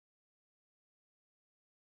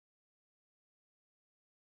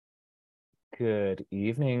Good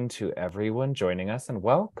evening to everyone joining us and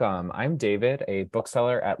welcome. I'm David, a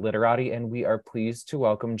bookseller at Literati, and we are pleased to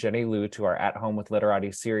welcome Jenny Liou to our At Home with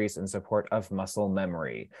Literati series in support of muscle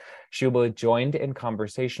memory. She will be joined in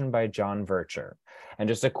conversation by John Vercher. And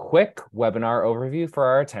just a quick webinar overview for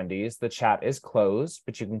our attendees. The chat is closed,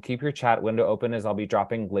 but you can keep your chat window open as I'll be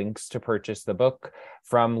dropping links to purchase the book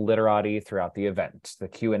from Literati throughout the event. The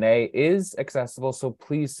Q&A is accessible, so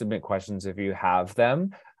please submit questions if you have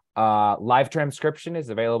them. Live transcription is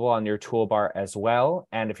available on your toolbar as well.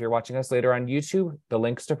 And if you're watching us later on YouTube, the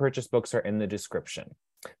links to purchase books are in the description.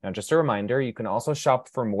 Now, just a reminder, you can also shop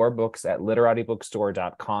for more books at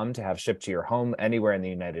literatibookstore.com to have shipped to your home anywhere in the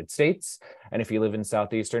United States. And if you live in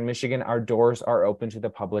Southeastern Michigan, our doors are open to the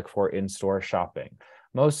public for in-store shopping.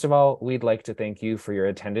 Most of all, we'd like to thank you for your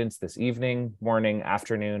attendance this evening, morning,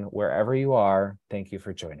 afternoon, wherever you are. Thank you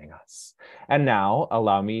for joining us. And now,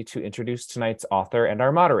 allow me to introduce tonight's author and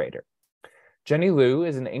our moderator. Jenny Liou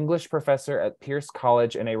is an English professor at Pierce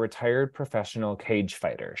College and a retired professional cage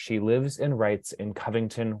fighter. She lives and writes in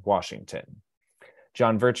Covington, Washington.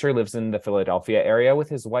 John Vercher lives in the Philadelphia area with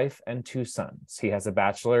his wife and 2 sons. He has a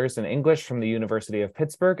bachelor's in English from the University of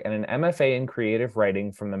Pittsburgh and an MFA in creative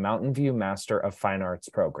writing from the Mountain View Master of Fine Arts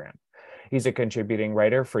program. He's a contributing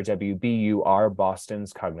writer for WBUR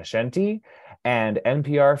Boston's Cognoscenti, and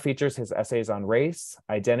NPR features his essays on race,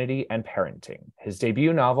 identity, and parenting. His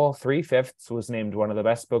debut novel, 3/5, was named one of the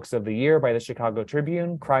best books of the year by the Chicago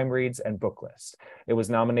Tribune, Crime Reads, and Booklist. It was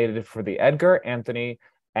nominated for the Edgar, Anthony,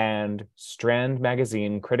 and Strand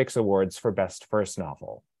Magazine Critics Awards for Best First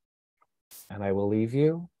Novel. And I will leave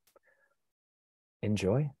you.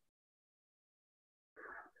 Enjoy.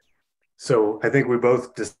 So I think we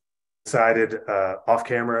both decided off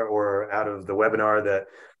camera or out of the webinar that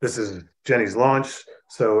this is Jenny's launch.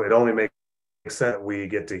 So it only makes sense that we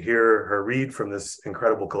get to hear her read from this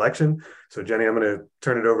incredible collection. So Jenny, I'm going to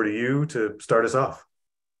turn it over to you to start us off.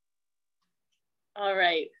 All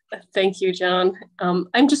right. Thank you, John.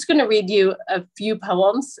 I'm just going to read you a few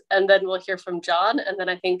poems and then we'll hear from John. And then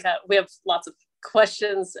I think we have lots of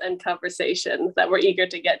questions and conversation that we're eager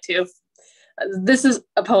to get to. This is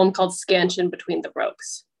a poem called Scansion Between the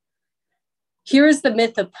Ropes. Here is the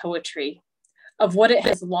myth of poetry, of what it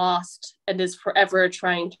has lost and is forever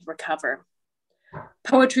trying to recover.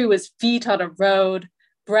 Poetry was feet on a road,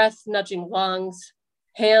 breath nudging lungs,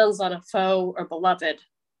 hands on a foe or beloved.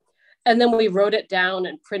 And then we wrote it down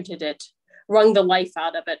and printed it, wrung the life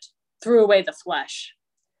out of it, threw away the flesh.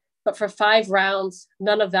 But for 5 rounds,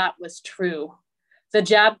 none of that was true. The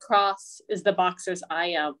jab cross is the boxer's I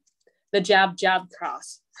am. The jab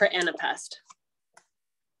cross, her anapest.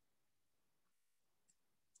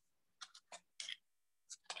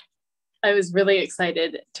 I was really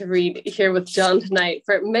excited to read here with John tonight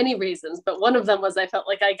for many reasons, but one of them was I felt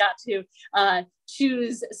like I got to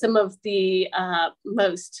choose some of the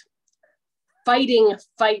most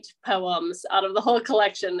fight poems out of the whole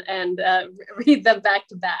collection and read them back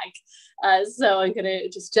to back. So I'm gonna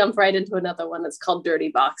just jump right into another one that's called Dirty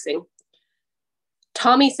Boxing.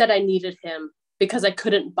 Tommy said I needed him because I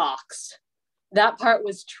couldn't box. That part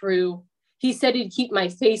was true. He said he'd keep my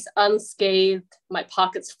face unscathed, my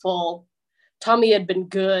pockets full. Tommy had been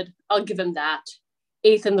good, I'll give him that.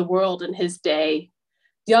 8th in the world in his day.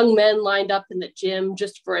 Young men lined up in the gym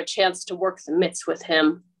just for a chance to work the mitts with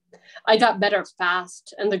him. I got better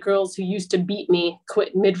fast, and the girls who used to beat me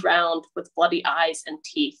quit mid-round with bloody eyes and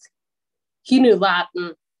teeth. He knew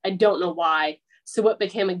Latin, I don't know why, so it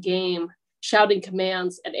became a game, shouting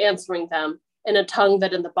commands and answering them in a tongue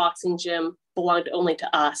that in the boxing gym belonged only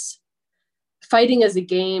to us. Fighting is a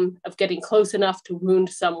game of getting close enough to wound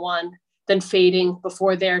someone, then fading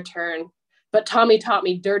before their turn. But Tommy taught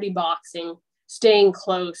me dirty boxing, staying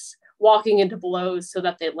close, walking into blows so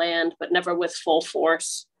that they land, but never with full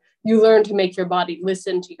force. You learn to make your body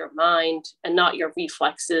listen to your mind and not your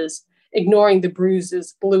reflexes, ignoring the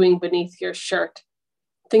bruises bluing beneath your shirt,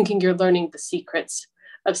 thinking you're learning the secrets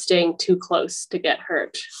of staying too close to get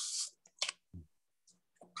hurt.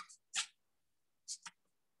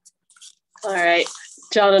 All right,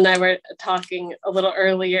 John and I were talking a little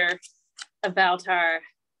earlier about our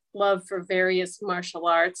love for various martial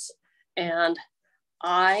arts, and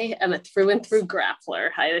I am a through and through grappler.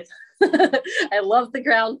 I love the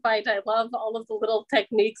ground fight. I love all of the little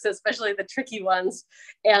techniques, especially the tricky ones.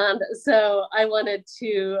 And so I wanted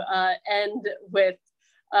to end with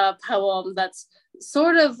a poem that's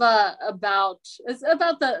sort of about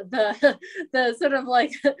the sort of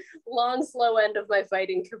like long, slow end of my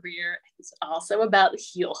fighting career. It's also about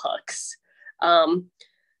heel hooks.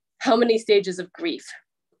 How many stages of grief?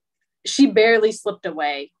 She barely slipped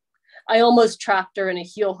away. I almost trapped her in a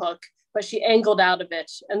heel hook, but she angled out of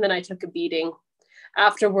it, and then I took a beating.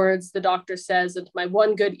 Afterwards, the doctor says into my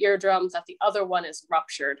one good eardrum that the other one is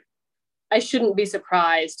ruptured. I shouldn't be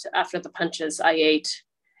surprised after the punches I ate.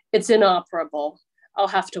 It's inoperable. I'll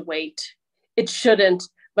have to wait. It shouldn't,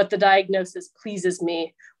 but the diagnosis pleases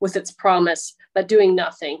me with its promise that doing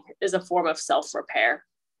nothing is a form of self-repair.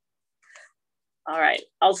 All right,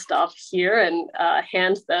 I'll stop here and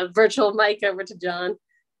hand the virtual mic over to John.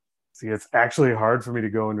 See, it's actually hard for me to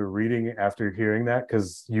go into reading after hearing that,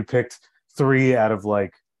 because you picked 3 out of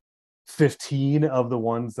like 15 of the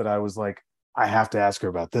ones that I was like, I have to ask her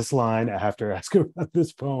about this line, I have to ask her about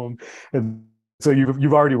this poem. And so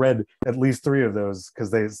you've already read at least 3 of those,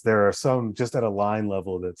 because there are some just at a line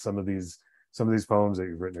level that some of these poems that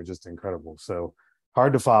you've written are just incredible. So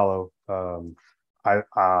hard to follow.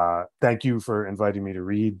 I thank you for inviting me to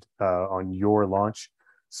read on your launch.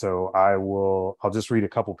 So I'll just read a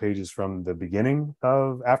couple pages from the beginning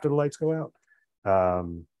of After the Lights Go Out.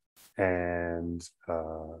 And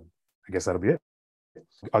I guess that'll be it.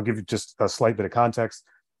 I'll give you just a slight bit of context.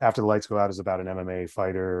 After the Lights Go Out is about an MMA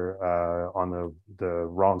fighter on the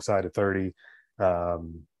wrong side of 30,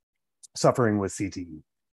 suffering with CTE.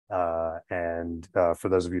 And for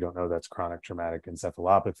those of you who don't know, that's chronic traumatic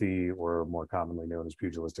encephalopathy, or more commonly known as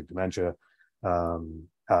pugilistic dementia.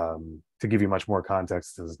 To give you much more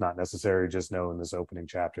context, is not necessary. Just know in this opening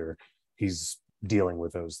chapter, he's dealing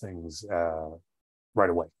with those things right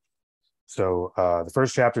away. So the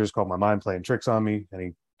first chapter is called My Mind Playing Tricks on Me.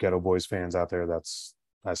 Any Ghetto Boys fans out there,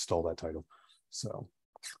 I stole that title. So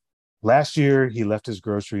last year, he left his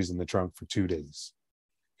groceries in the trunk for 2 days.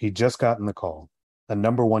 He'd just gotten the call, a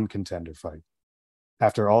 #1 contender fight.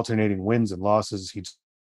 After alternating wins and losses, he'd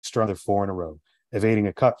strung their 4 in a row, evading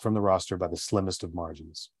a cut from the roster by the slimmest of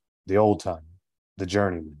margins. The old time, the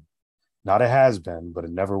journeyman. Not a has-been, but a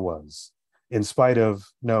never was. In spite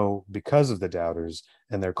of, no, because of the doubters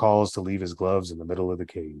and their calls to leave his gloves in the middle of the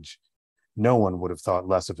cage. No one would have thought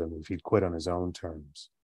less of him if he'd quit on his own terms.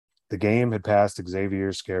 The game had passed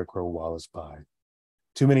Xavier Scarecrow Wallace by.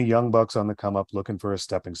 Too many young bucks on the come-up looking for a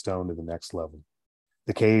stepping stone to the next level.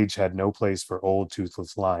 The cage had no place for old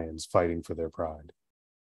toothless lions fighting for their pride.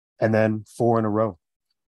 And then 4 in a row.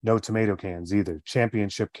 No tomato cans either.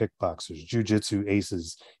 Championship kickboxers, jiu-jitsu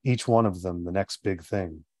aces, each one of them the next big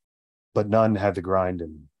thing. But none had the grind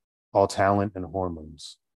in them. All talent and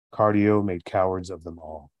hormones. Cardio made cowards of them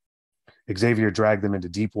all. Xavier dragged them into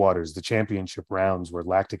deep waters, the championship rounds where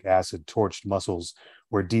lactic acid torched muscles,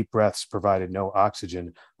 where deep breaths provided no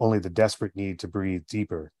oxygen, only the desperate need to breathe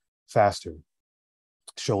deeper, faster.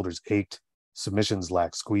 Shoulders ached, submissions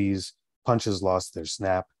lacked squeeze, punches lost their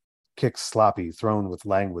snap, kicks sloppy, thrown with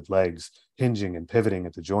languid legs, hinging and pivoting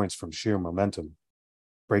at the joints from sheer momentum.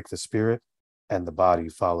 Break the spirit, and the body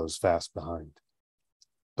follows fast behind.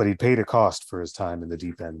 But he'd paid a cost for his time in the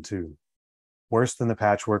deep end, too. Worse than the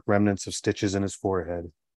patchwork remnants of stitches in his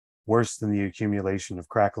forehead, worse than the accumulation of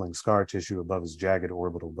crackling scar tissue above his jagged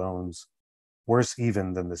orbital bones, worse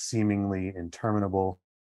even than the seemingly interminable,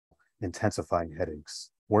 intensifying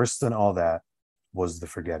headaches. Worse than all that was the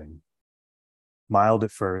forgetting. Mild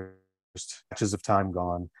at first, patches of time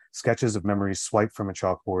gone, sketches of memories swiped from a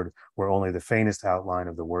chalkboard where only the faintest outline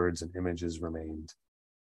of the words and images remained.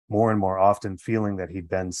 More and more often feeling that he'd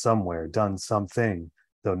been somewhere, done something,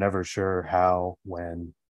 though never sure how,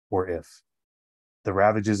 when, or if. The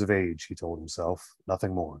ravages of age, he told himself,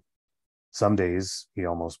 nothing more. Some days he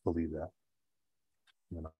almost believed that.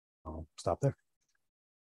 And I'll stop there.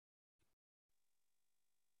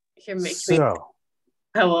 You're making me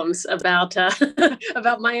poems about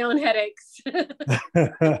about my own headaches.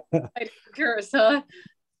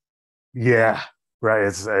 Yeah, right.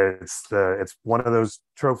 It's one of those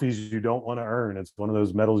trophies you don't want to earn. It's one of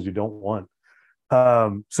those medals you don't want.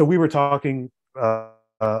 So we were talking a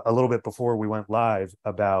little bit before we went live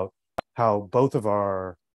about how both of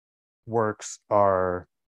our works are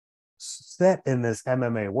set in this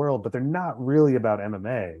MMA world, but they're not really about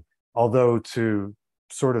MMA. Although to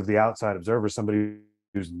sort of the outside observer, somebody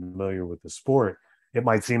who's familiar with the sport, it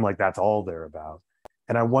might seem like that's all they're about.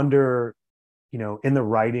 And I wonder, in the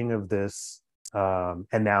writing of this, and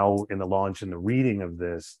now in the launch and the reading of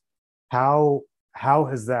this, how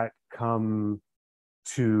has that come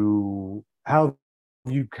to, how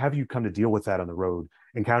have you come to deal with that on the road,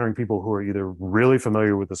 encountering people who are either really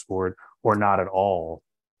familiar with the sport or not at all,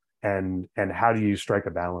 and how do you strike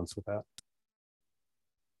a balance with that?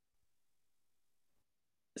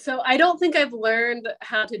 So I don't think I've learned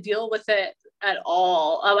how to deal with it at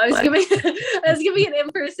all. I was giving I was giving an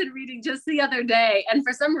in-person reading just the other day, and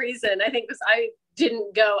for some reason, I think because I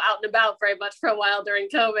didn't go out and about very much for a while during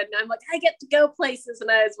COVID, and I'm like, I get to go places, and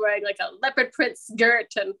I was wearing like a leopard print skirt,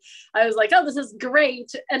 and I was like, oh, this is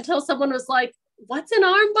great, until someone was like, what's an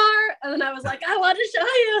armbar? And then I was like, I want to show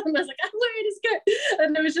you. And I was like, I'm wearing a skirt.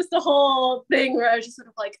 And it was just a whole thing where I was just sort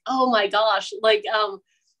of like, oh my gosh, like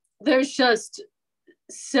there's just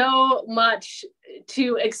so much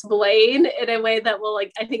to explain in a way that will,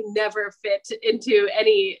 like, I think never fit into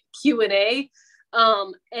any Q&A.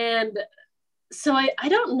 And so I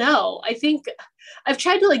don't know. I think I've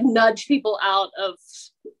tried to like nudge people out of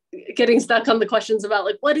getting stuck on the questions about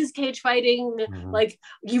like, what is cage fighting? Mm-hmm. Like,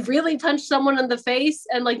 you really punch someone in the face,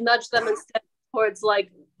 and like nudge them instead towards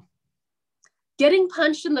like getting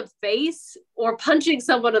punched in the face or punching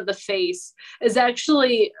someone in the face is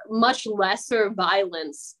actually much lesser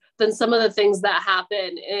violence than some of the things that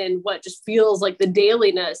happen in what just feels like the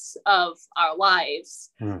dailiness of our lives.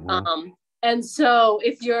 Mm-hmm. And so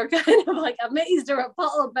if you're kind of like amazed or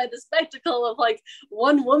appalled by the spectacle of like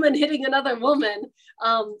one woman hitting another woman,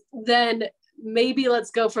 then maybe let's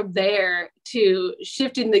go from there to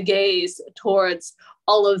shifting the gaze towards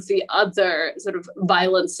all of the other sort of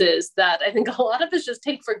violences that I think a lot of us just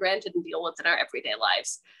take for granted and deal with in our everyday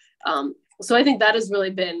lives. So I think that has really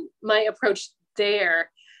been my approach there.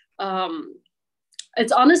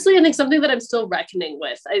 It's honestly, I think, something that I'm still reckoning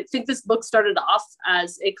with. I think this book started off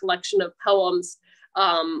as a collection of poems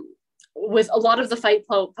with a lot of the fight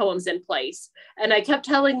poems in place. And I kept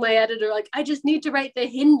telling my editor, like, I just need to write the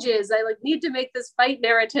hinges. I like need to make this fight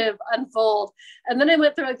narrative unfold. And then I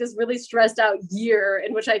went through like this really stressed out year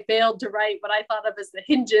in which I failed to write what I thought of as the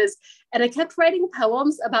hinges. And I kept writing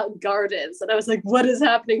poems about gardens. And I was like, what is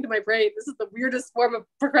happening to my brain? This is the weirdest form of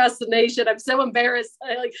procrastination. I'm so embarrassed.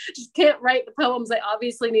 I like just can't write the poems I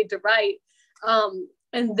obviously need to write.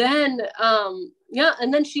 And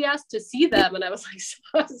then she asked to see them, and I was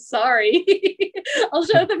like, sorry. I'll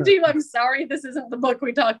show them to you. I'm sorry, this isn't the book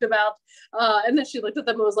we talked about. And then she looked at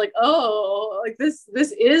them and was like, oh, like this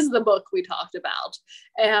is the book we talked about.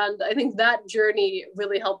 And I think that journey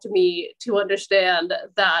really helped me to understand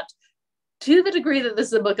that, to the degree that this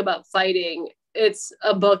is a book about fighting, it's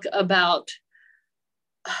a book about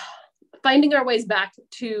finding our ways back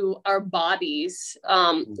to our bodies,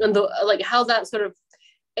 and the like how that sort of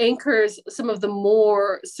anchors some of the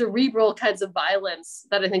more cerebral kinds of violence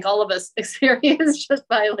that I think all of us experience just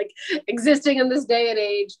by like existing in this day and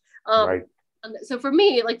age. Right. And so for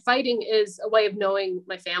me, like fighting is a way of knowing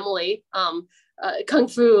my family. Kung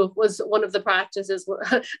Fu was one of the practices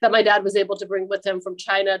that my dad was able to bring with him from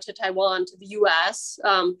China to Taiwan to the US,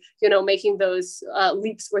 making those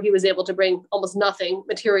leaps where he was able to bring almost nothing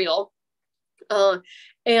material.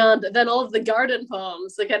 And then all of the garden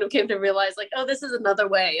poems, I kind of came to realize like, oh, this is another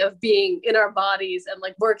way of being in our bodies and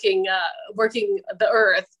like working the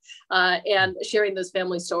earth and sharing those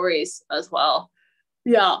family stories as well.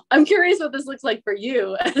 Yeah, I'm curious what this looks like for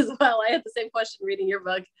you as well. I had the same question reading your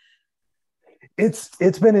book.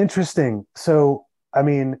 It's been interesting. So, I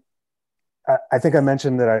mean, I think I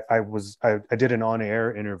mentioned that I did an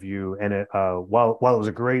on-air interview, and it while it was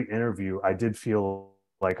a great interview, I did feel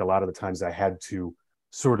like a lot of the times I had to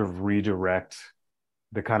sort of redirect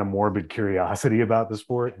the kind of morbid curiosity about the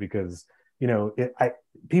sport, because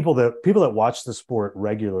people that watch the sport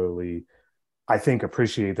regularly, I think,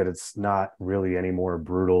 appreciate that it's not really any more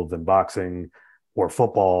brutal than boxing or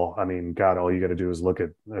football. I mean, God, all you got to do is look at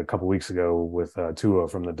a couple weeks ago with Tua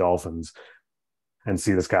from the Dolphins and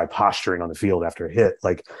see this guy posturing on the field after a hit.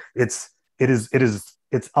 Like it's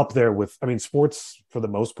up there with, I mean, sports for the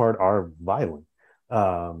most part are violent.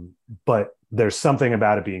 But there's something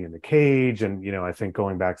about it being in the cage. And, I think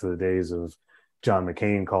going back to the days of John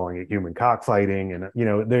McCain calling it human cockfighting, and,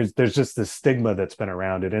 there's just this stigma that's been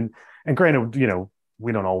around it. And granted,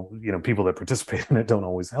 we don't all, people that participate in it don't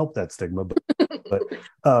always help that stigma, but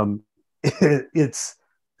it's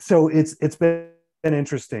been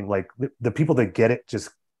interesting. Like the people that get it just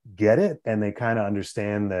get it. And they kind of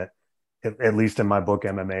understand that, at least in my book,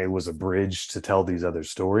 MMA was a bridge to tell these other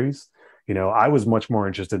stories. I was much more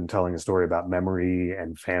interested in telling a story about memory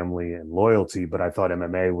and family and loyalty, but I thought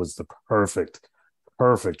MMA was the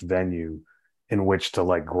perfect venue in which to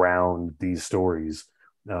like ground these stories,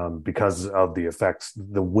 because of the effects,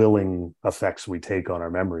 the willing effects we take on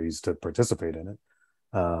our memories to participate in it.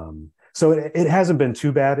 So it hasn't been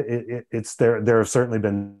too bad. It's there. There have certainly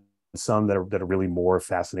been some that are really more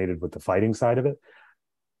fascinated with the fighting side of it.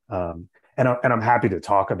 And I'm happy to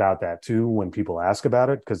talk about that too when people ask about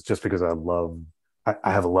it, because I love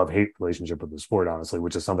I have a love-hate relationship with the sport, honestly,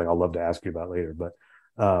 which is something I'll love to ask you about later.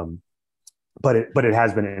 Um, but it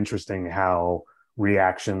has been interesting how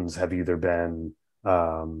reactions have either been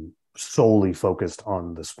solely focused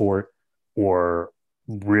on the sport or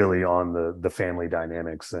really on the family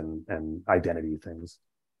dynamics and identity things.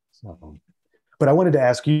 So, but I wanted to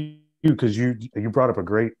ask you, because you brought up a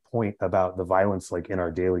great point about the violence like in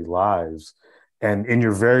our daily lives, and in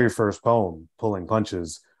your very first poem, Pulling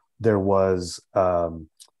Punches, there was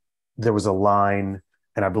there was a line,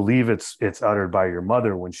 and I believe it's uttered by your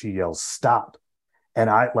mother when she yells "stop," and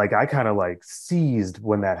I kind of like seized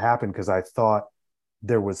when that happened because I thought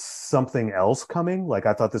there was something else coming. Like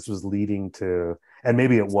I thought this was leading to, and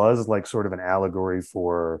maybe it was like sort of an allegory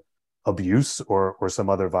for abuse or some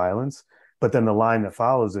other violence. But then the line that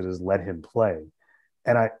follows it is "let him play,"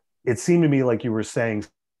 and it seemed to me like you were saying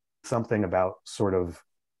something about sort of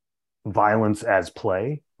violence as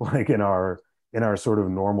play, like in our sort of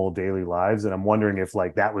normal daily lives. And I'm wondering if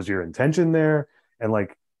like that was your intention there, and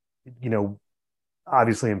like, you know,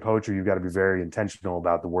 obviously in poetry you've got to be very intentional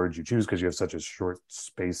about the words you choose because you have such a short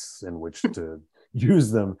space in which to use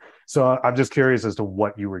them. So I'm just curious as to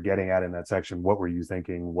what you were getting at in that section. What were you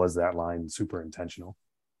thinking? Was that line super intentional?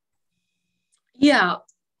 Yeah,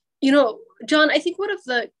 you know, John, I think one of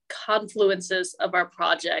the confluences of our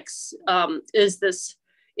projects is this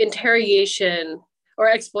interrogation or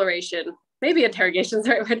exploration, maybe interrogation is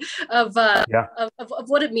the right word, Yeah. of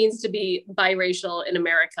what it means to be biracial in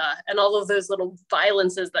America and all of those little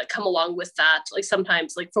violences that come along with that, like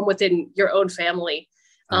sometimes like from within your own family.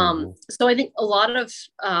 So I think a lot of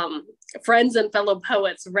friends and fellow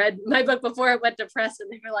poets read my book before it went to press,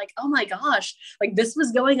 and they were like, "Oh my gosh, like this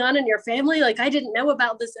was going on in your family? Like I didn't know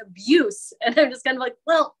about this abuse." And I'm just kind of like,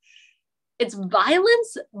 well, it's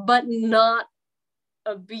violence, but not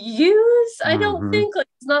abuse. I don't think like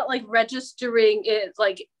it's not like registering it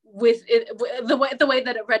like with it the way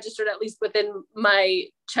that it registered, at least within my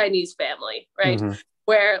Chinese family, right?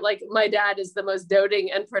 Where like my dad is the most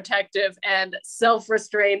doting and protective and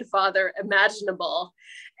self-restrained father imaginable,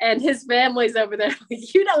 and his family's over there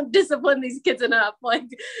like, you don't discipline these kids enough, like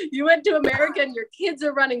you went to America and your kids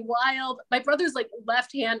are running wild. My brother's like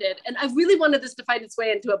left-handed, and I really wanted this to find its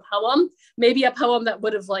way into a poem, maybe a poem that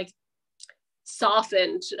would have like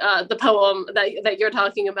softened the poem that you're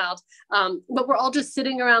talking about. But we're all just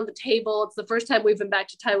sitting around the table. It's the first time we've been back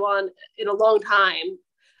to Taiwan in a long time.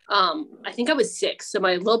 I think I was 6, so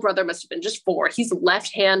my little brother must have been just 4. He's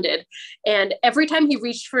left-handed, and every time he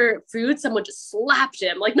reached for food, someone just slapped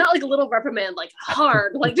him, like not like a little reprimand, like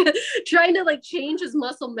hard, like trying to like change his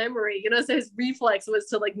muscle memory, you know. So his reflex was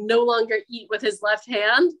to like no longer eat with his left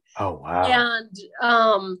hand. Oh wow.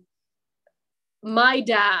 And my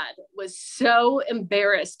dad was so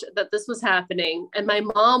embarrassed that this was happening, and my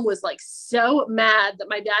mom was like so mad that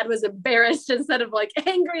my dad was embarrassed instead of like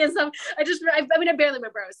angry and stuff. I mean, I barely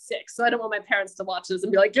remember I was 6, so I don't want my parents to watch this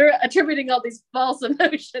and be like, you're attributing all these false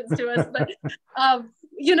emotions to us. But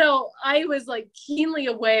you know, I was like keenly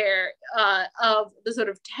aware of the sort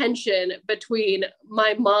of tension between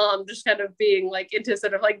my mom just kind of being like into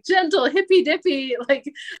sort of like gentle hippy dippy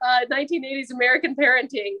like 1980s American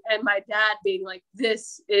parenting, and my dad being like,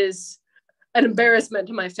 this is an embarrassment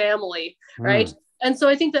to my family, right? And so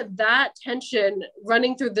I think that tension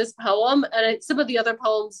running through this poem and some of the other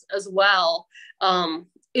poems as well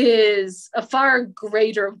is a far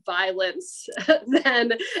greater violence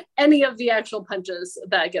than any of the actual punches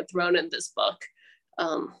that get thrown in this book.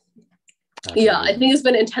 Yeah, I think it's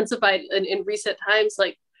been intensified in recent times.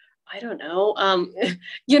 Like, I don't know,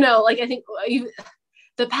 you know, like I think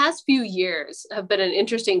the past few years have been an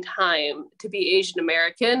interesting time to be Asian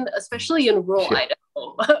American, especially in rural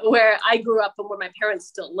Idaho, where I grew up and where my parents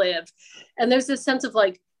still live. And there's this sense of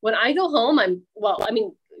like, when I go home, I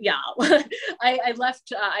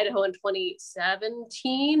left Idaho in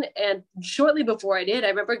 2017, and shortly before I did, I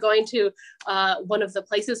remember going to one of the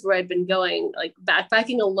places where I'd been going, like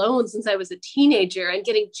backpacking alone since I was a teenager, and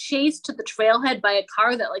getting chased to the trailhead by a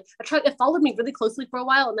car that like it followed me really closely for a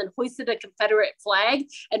while, and then hoisted a Confederate flag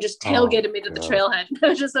and just tailgated me to the trailhead. And I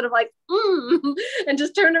was just sort of like, and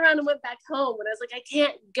just turned around and went back home. And I was like, I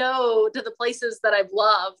can't go to the places that I've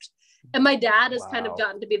loved. And my dad has kind of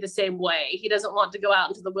gotten to be the same way. He doesn't want to go out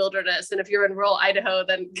into the wilderness. And if you're in rural Idaho,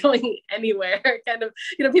 then going anywhere kind of,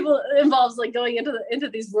 you know, people involves like going into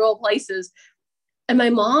these rural places. And my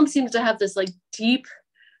mom seems to have this like deep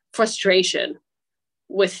frustration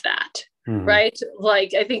with that, right?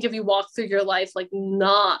 Like, I think if you walk through your life, like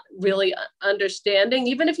not really understanding,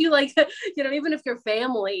 even if you like, you know, even if your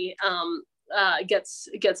family gets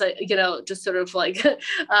a, just sort of like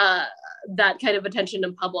that kind of attention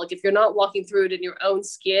in public. If you're not walking through it in your own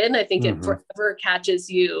skin, I think it forever catches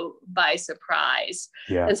you by surprise.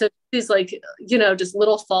 Yeah. And so these like, just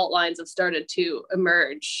little fault lines have started to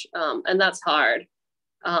emerge, and that's hard.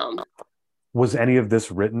 Was any of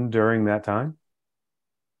this written during that time?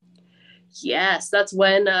 Yes, that's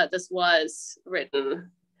when this was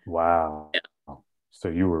written. Wow. Yeah. So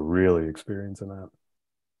you were really experiencing that.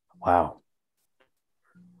 Wow.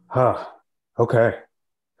 Huh. Okay.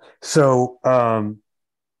 So, I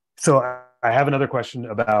have another question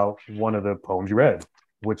about one of the poems you read,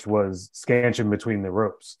 which was "Scansion Between the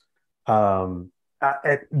Ropes."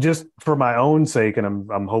 Just for my own sake, and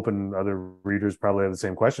I'm hoping other readers probably have the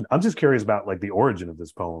same question. I'm just curious about like the origin of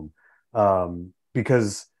this poem,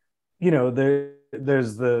 because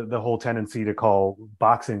there's the whole tendency to call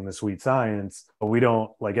boxing the sweet science, but we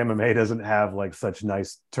don't, like, MMA doesn't have like such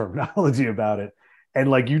nice terminology about it. And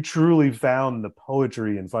like you truly found the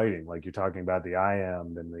poetry in fighting, like you're talking about the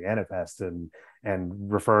iamb and the anapest and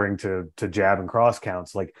referring to jab and cross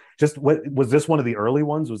counts. Like, just what was this one of the early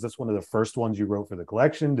ones? Was this one of the first ones you wrote for the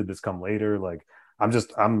collection? Did this come later? Like,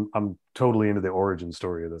 I'm totally into the origin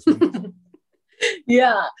story of this one.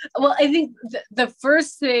 Yeah, well, I think the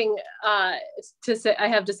first thing I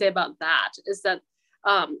have to say about that is that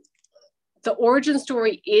the origin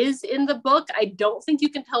story is in the book. I don't think you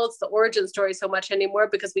can tell it's the origin story so much anymore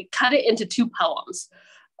because we cut it into 2 poems.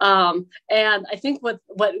 And I think what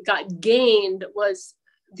got gained was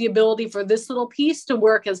the ability for this little piece to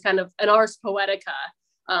work as kind of an ars poetica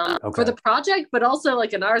for the project, but also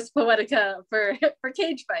like an ars poetica for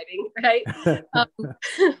cage fighting, right?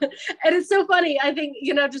 And it's so funny. I think,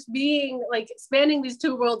 just being like spanning these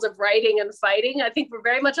 2 worlds of writing and fighting, I think we're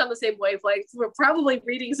very much on the same wavelength. We're probably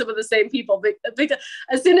reading some of the same people. Because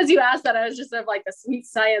as soon as you asked that, I was just sort of like the sweet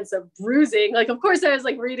science of bruising. Like, of course, I was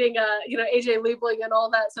like reading, AJ Liebling and all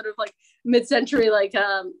that sort of like mid-century, like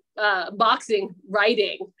boxing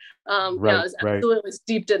writing. I was absolutely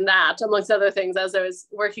steeped in that, amongst other things, as I was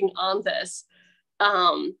working on this.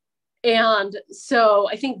 And so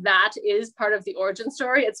I think that is part of the origin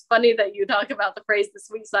story. It's funny that you talk about the phrase "the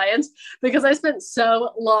sweet science," because I spent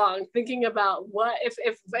so long thinking about what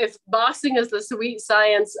if boxing is the sweet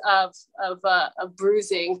science of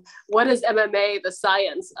bruising, what is MMA the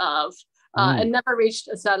science of? And never reached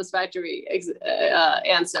a satisfactory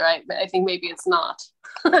answer. I think maybe it's not.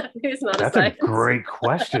 It's not. That's a great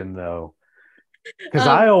question, though, because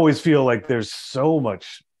I always feel like there's so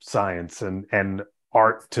much science and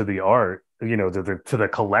art to the art, to the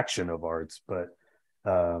collection of arts. But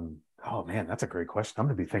oh man, that's a great question. I'm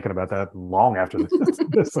going to be thinking about that long after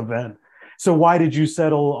this event. So why did you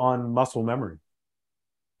settle on muscle memory?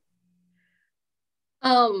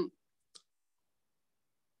 I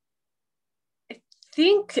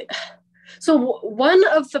think so. One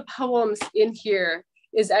of the poems in here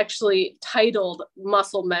is actually titled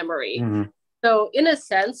 "Muscle Memory." Mm-hmm. So in a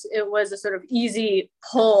sense, it was a sort of easy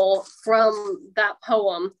pull from that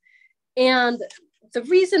poem. And the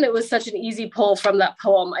reason it was such an easy pull from that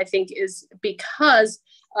poem, I think, is because,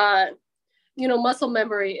 muscle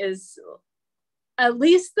memory is, at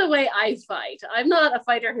least the way I fight. I'm not a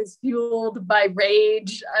fighter who's fueled by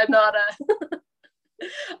rage. I'm not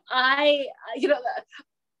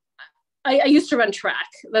I used to run track.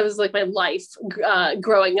 That was like my life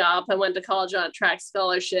growing up. I went to college on a track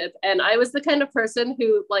scholarship. And I was the kind of person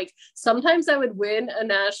who, like, sometimes I would win a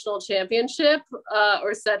national championship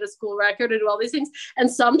or set a school record or do all these things.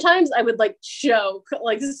 And sometimes I would like choke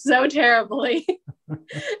like so terribly.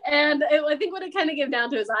 And I think what it kind of came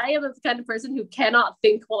down to is I am the kind of person who cannot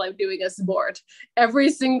think while I'm doing a sport. Every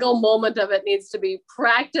single moment of it needs to be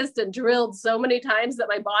practiced and drilled so many times that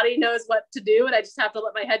my body knows what to do. And I just have to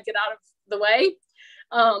let my head get out of the way.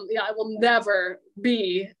 I will never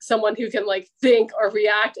be someone who can like think or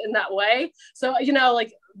react in that way. So,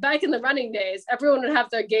 like back in the running days, everyone would have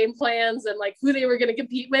their game plans and like who they were going to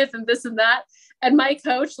compete with and this and that. And my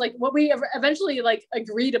coach, like what we eventually like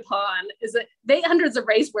agreed upon is that the 800s a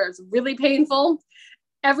race where it's really painful.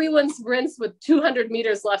 Everyone sprints with 200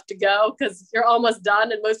 meters left to go because you're almost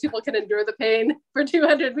done and most people can endure the pain for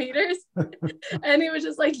 200 meters. And he was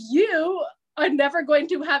just like, you are never going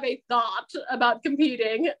to have a thought about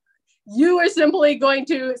competing. you are simply going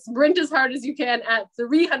to sprint as hard as you can at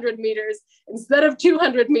 300 meters instead of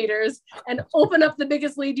 200 meters and open up the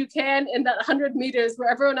biggest lead you can in that 100 meters where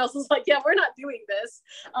everyone else is like, yeah, we're not doing this.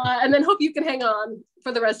 And then hope you can hang on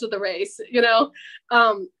for the rest of the race, you know?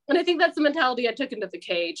 And I think that's the mentality I took into the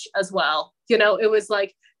cage as well. You know, it was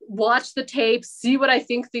like, watch the tape, see what I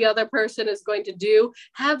think the other person is going to do,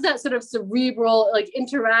 have that sort of cerebral, like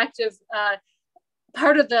interactive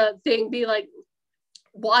part of the thing be like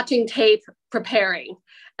watching tape, preparing,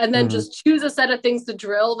 and then just choose a set of things to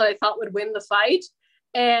drill that I thought would win the fight,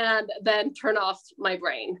 and then turn off my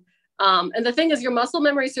brain. And the thing is, your muscle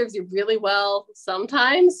memory serves you really well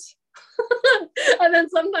sometimes. And then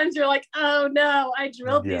sometimes you're like, oh no, I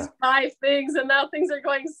drilled these 5 things and now things are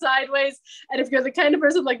going sideways. And if you're the kind of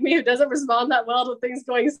person like me who doesn't respond that well to things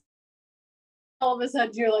going, all of a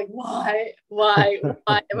sudden you're like, why am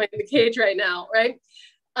I in the cage right now, right?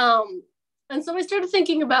 And so I started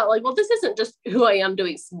thinking about like, well, this isn't just who I am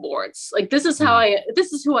doing sports. Like, this is who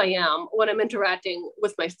I am when I'm interacting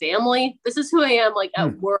with my family. This is who I am like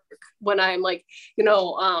at work when I'm like, you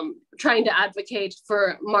know, trying to advocate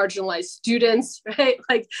for marginalized students, right?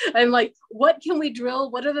 Like, I'm like, what can we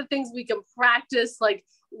drill? What are the things we can practice? Like,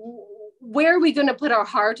 where are we going to put our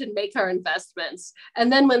heart and make our investments?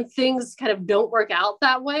 And then when things kind of don't work out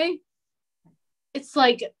that way, it's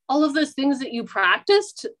like all of those things that you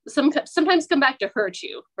practiced sometimes come back to hurt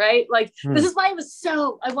you, right? Like, this is why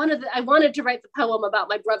I wanted to write the poem about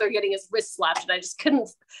my brother getting his wrist slapped, and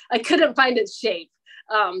I couldn't find its shape.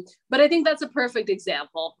 But I think that's a perfect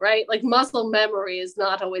example, right? Like, muscle memory is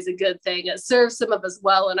not always a good thing. It serves some of us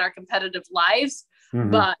well in our competitive lives,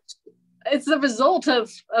 but it's the result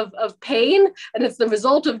of pain, and it's the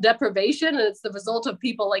result of deprivation, and it's the result of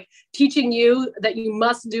people like teaching you that you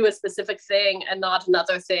must do a specific thing and not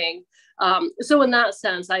another thing. So in that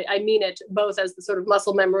sense, I mean it both as the sort of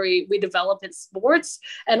muscle memory we develop in sports,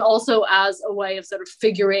 and also as a way of sort of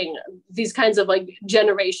figuring these kinds of like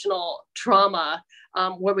generational trauma,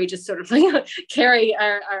 where we just sort of like carry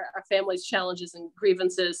our family's challenges and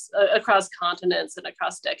grievances across continents and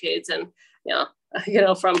across decades. And, you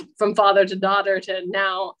know, from father to daughter to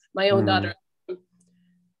now my own daughter.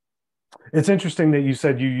 It's interesting that you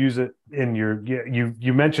said you use it in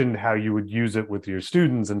you mentioned how you would use it with your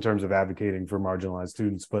students in terms of advocating for marginalized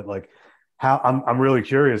students, but like how I'm really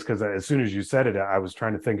curious, because as soon as you said it, I was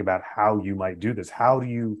trying to think about how you might do this. How do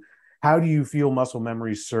you feel muscle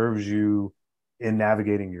memory serves you in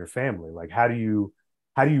navigating your family? Like, how do you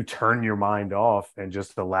turn your mind off and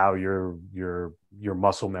just allow your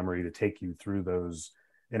muscle memory to take you through those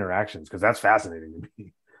interactions? Because that's fascinating to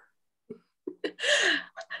me.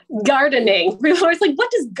 Gardening. Before it's like,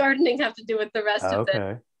 what does gardening have to do with the rest of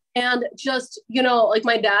it? And just, you know, like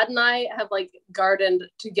my dad and I have like gardened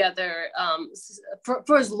together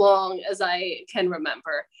for as long as I can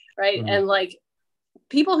remember, right? And like,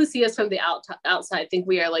 people who see us from the outside think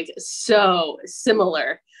we are like so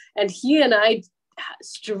similar, and he and I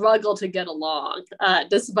struggle to get along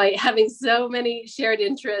despite having so many shared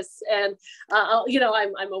interests. And you know,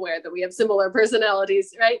 I'm aware that we have similar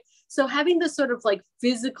personalities, right? So having this sort of like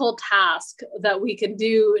physical task that we can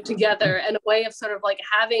do together, and a way of sort of like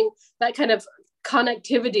having that kind of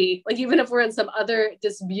connectivity, like even if we're in some other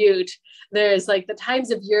dispute, there's like the times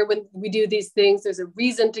of year when we do these things, there's a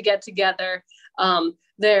reason to get together.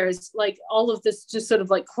 There's like all of this just sort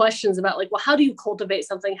of like questions about like, well, how do you cultivate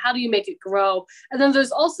something? How do you make it grow? And then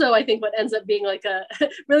there's also, I think, what ends up being like a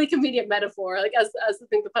really convenient metaphor, like as I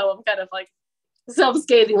think the poem kind of like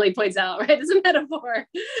self-scathingly points out, right? It's a metaphor.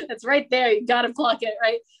 It's right there. You got to pluck it,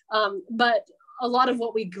 right? But a lot of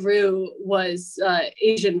what we grew was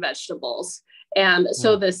Asian vegetables. And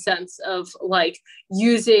so this sense of like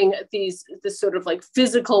using this sort of like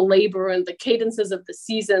physical labor and the cadences of the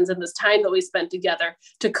seasons and this time that we spent together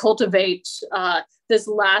to cultivate this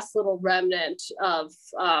last little remnant of,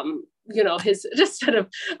 you know, his just sort of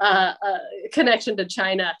connection to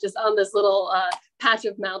China, just on this little patch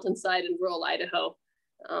of mountainside in rural Idaho.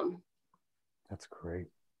 That's great.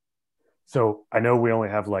 So I know we only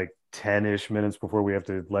have like 10-ish minutes before we have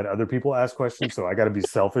to let other people ask questions. So I got to be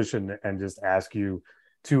selfish and just ask you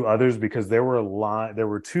 2 others, because there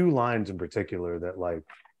were 2 lines in particular that like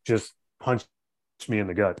just punched me in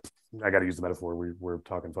the gut. I got to use the metaphor. We're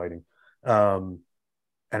talking fighting. And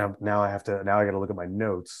now I got to look at my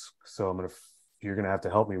notes. So you're going to have to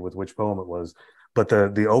help me with which poem it was. But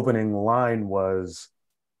the opening line was,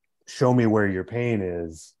 "Show me where your pain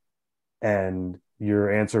is." And your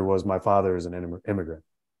answer was, "My father is an immigrant."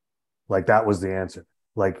 Like, that was the answer.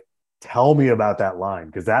 Like, tell me about that line,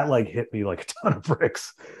 because that like hit me like a ton of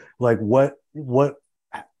bricks. Like, what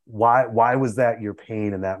why was that your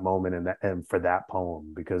pain in that moment and for that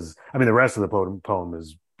poem? Because I mean, the rest of the poem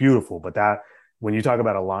is beautiful, but that when you talk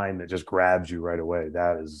about a line that just grabs you right away,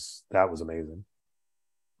 that was amazing.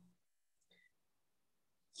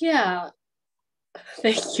 Yeah,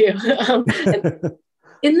 thank you. And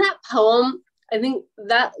in that poem, I think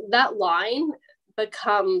that line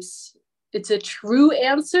becomes, it's a true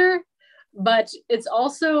answer, but it's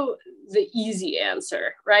also the easy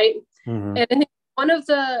answer, right? Mm-hmm. And I think one of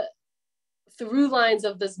the through lines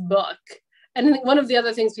of this book, and I think one of the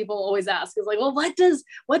other things people always ask is like, well,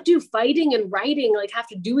 what do fighting and writing like have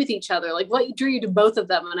to do with each other? Like, what drew you to both of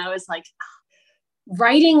them? And I was like,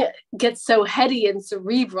 writing gets so heady and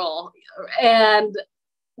cerebral, and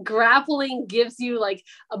grappling gives you like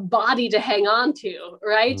a body to hang on to,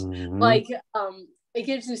 right? Mm-hmm. Like it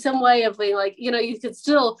gives you some way of being like, you could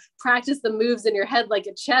still practice the moves in your head like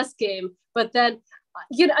a chess game, but then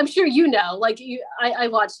I'm sure like I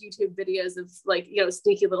watch YouTube videos of like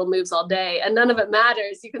sneaky little moves all day, and none of it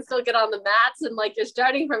matters. You can still get on the mats and like you're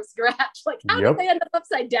starting from scratch. Like, how did they end up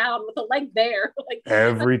upside down with a leg there? Like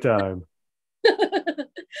every time.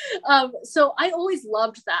 So I always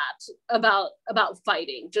loved that about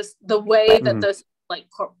fighting, just the way that those like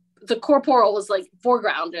the corporal was like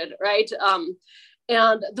foregrounded, right?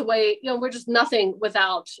 And the way we're just nothing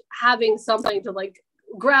without having something to like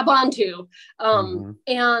grab onto.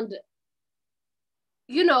 And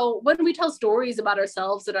when we tell stories about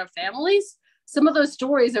ourselves and our families, some of those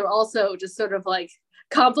stories are also just sort of like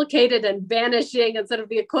complicated and vanishing, and sort of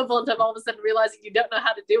the equivalent of all of a sudden realizing you don't know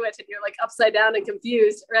how to do it and you're like upside down and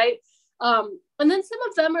confused, right? And then some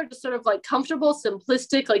of them are just sort of like comfortable,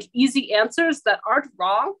 simplistic, like easy answers that aren't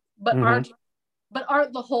wrong, but aren't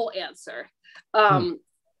the whole answer.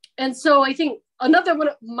 And so I think another one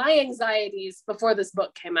of my anxieties before this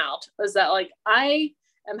book came out was that like I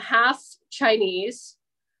am half Chinese.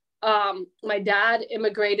 My dad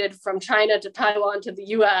immigrated from China to Taiwan to the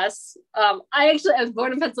US. I was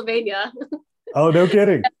born in Pennsylvania. Oh, no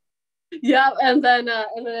kidding. Yeah, and then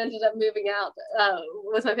ended up moving out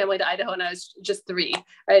with my family to Idaho when I was just 3.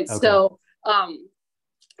 Right. Okay. So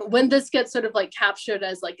when this gets sort of like captured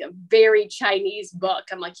as like a very Chinese book,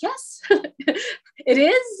 I'm like, yes, it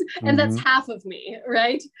is. And that's half of me,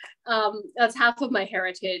 right? That's half of my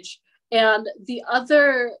heritage. And the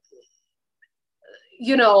other,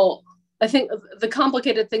 I think the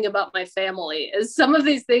complicated thing about my family is some of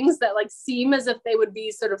these things that like seem as if they would be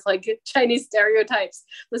sort of like Chinese stereotypes,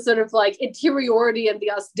 the sort of like interiority and the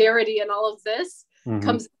austerity and all of this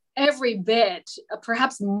comes every bit,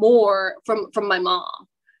 perhaps more from my mom,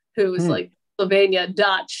 who's like Slovenia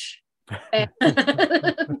Dutch, and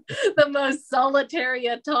the most solitary,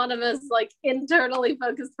 autonomous, like internally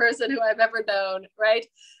focused person who I've ever known, right?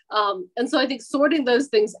 And so I think sorting those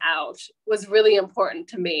things out was really important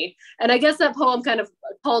to me. And I guess that poem kind of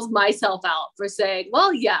calls myself out for saying,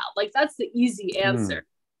 well, yeah, like that's the easy answer.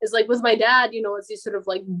 Is like with my dad, it's these sort of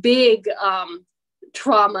like big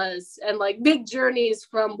traumas and like big journeys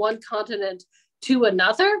from one continent to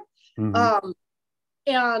another.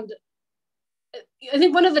 And I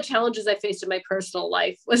think one of the challenges I faced in my personal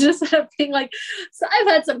life was just being like, so I've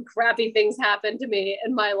had some crappy things happen to me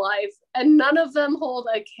in my life, and none of them hold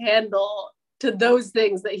a candle to those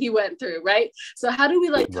things that he went through, right? So how do we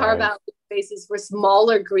like carve out spaces for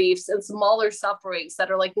smaller griefs and smaller sufferings that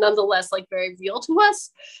are like nonetheless like very real to us?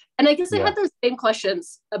 And I guess I had those same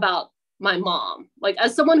questions about my mom, like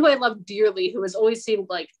as someone who I love dearly, who has always seemed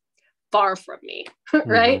like far from me,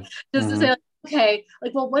 right? Just to say, like, okay,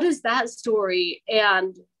 like, well, what is that story?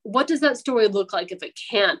 And what does that story look like if it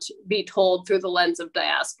can't be told through the lens of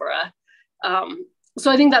diaspora? So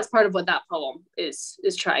I think that's part of what that poem is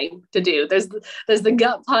trying to do. There's the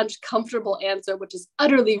gut punch, comfortable answer, which is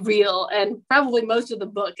utterly real. And probably most of the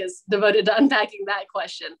book is devoted to unpacking that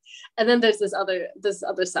question. And then there's this other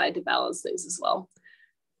side to balance things as well.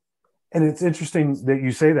 And it's interesting that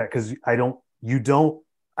you say that, because you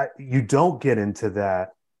don't get into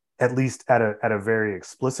that, at least at a very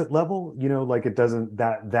explicit level, like it doesn't,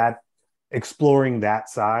 that exploring that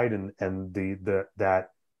side and that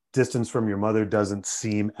distance from your mother doesn't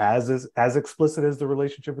seem as explicit as the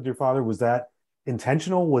relationship with your father. Was that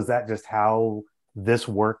intentional? Was that just how this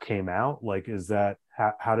work came out? Like,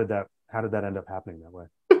 how did that end up happening that way?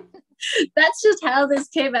 That's just how this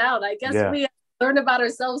came out. I guess we learn about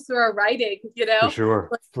ourselves through our writing, For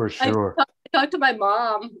sure. I talk to my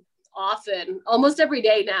mom often, almost every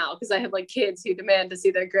day now, because I have like kids who demand to see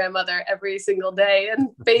their grandmother every single day, and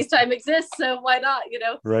FaceTime exists, so why not,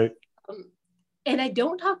 Right. and I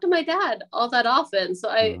don't talk to my dad all that often. So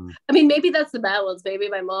I mean, maybe that's the balance. Maybe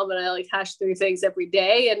my mom and I like hash through things every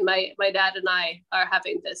day, and my dad and I are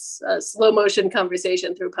having this slow motion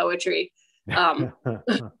conversation through poetry. One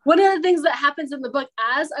of the things that happens in the book,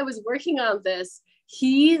 as I was working on this,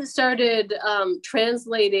 he started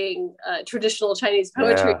translating traditional Chinese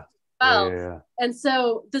poetry as well. And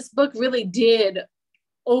so this book really did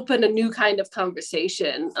open a new kind of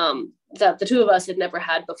conversation that the two of us had never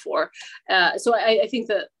had before. So I think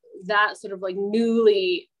that sort of like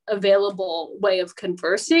newly available way of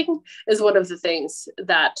conversing is one of the things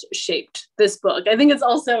that shaped this book. I think it's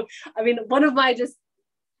also, I mean, one of my just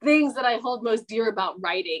things that I hold most dear about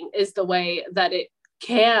writing is the way that it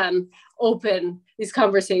can open these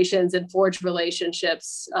conversations and forge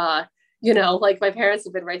relationships. You know, like my parents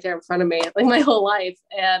have been right there in front of me like my whole life.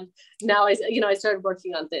 And now I started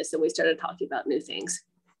working on this and we started talking about new things.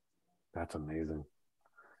 That's amazing.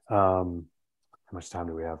 How much time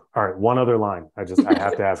do we have? All right. One other line. I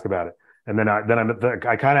have to ask about it. And then I kind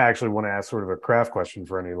of actually want to ask sort of a craft question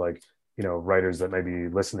for any writers that may be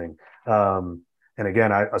listening. And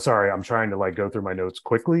again, I'm trying to like go through my notes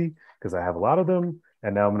quickly because I have a lot of them.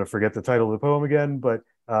 And now I'm going to forget the title of the poem again, but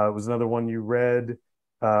it was another one you read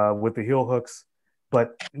with the heel hooks,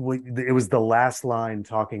 but it was the last line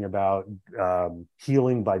talking about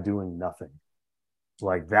healing by doing nothing.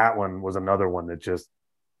 Like that one was another one that just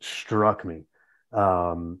struck me.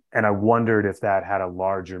 And I wondered if that had a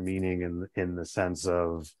larger meaning in the sense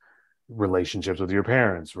of relationships with your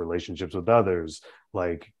parents, relationships with others.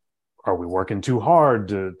 Like, are we working too hard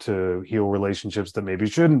to heal relationships that maybe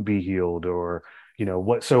shouldn't be healed, or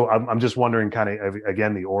what? So I'm just wondering, kind of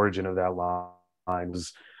again, the origin of that line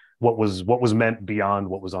was what was meant beyond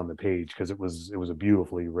what was on the page, because it was a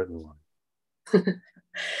beautifully written line.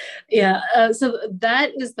 Yeah, so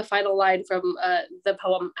that is the final line from the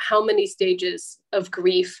poem "How Many Stages of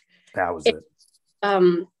Grief." That was it.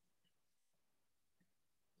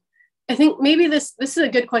 I think maybe this is a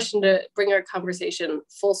good question to bring our conversation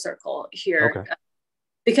full circle here. Okay.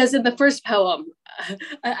 Because in the first poem,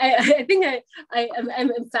 I think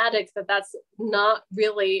I'm emphatic that that's not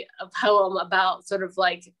really a poem about sort of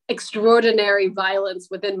like extraordinary violence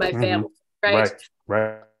within my family, right?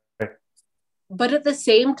 Right. But at the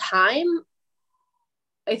same time,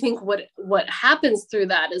 I think what happens through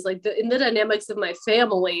that is like in the dynamics of my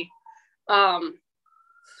family,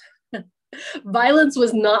 violence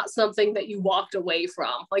was not something that you walked away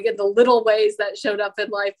from, like in the little ways that showed up in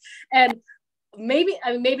life. And maybe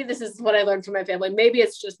this is what I learned from my family. Maybe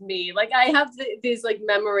it's just me. Like I have these like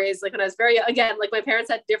memories, like when I was again, like my parents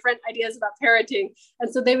had different ideas about parenting. And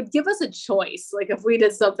so they would give us a choice. Like if we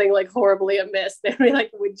did something like horribly amiss, they'd be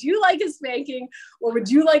like, would you like a spanking or would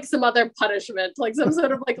you like some other punishment? Like some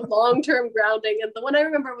sort of like long-term grounding. And the one I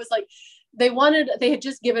remember was like, they had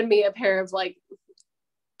just given me a pair of like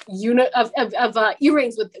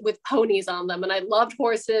earrings with ponies on them, and I loved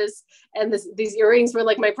horses, and these earrings were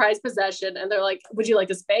like my prized possession, and they're like, would you like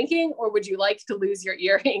a spanking or would you like to lose your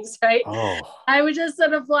earrings, right? I was just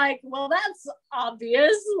sort of like, well, that's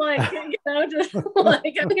obvious, like just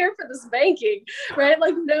like I'm here for the spanking, right?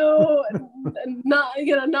 Like not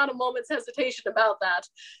a moment's hesitation about that.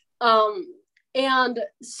 And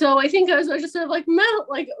so I think I was just sort of like,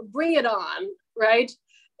 bring it on, right?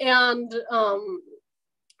 And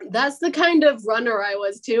that's the kind of runner I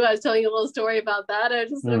was too. I was telling you a little story about that. I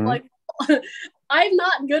just I'm like, I'm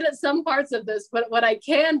not good at some parts of this, but what I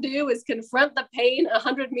can do is confront the pain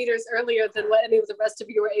 100 meters earlier than what any of the rest of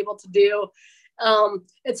you were able to do.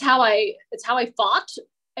 It's how I fought.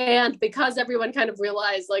 And because everyone kind of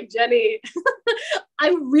realized, like, Jenny,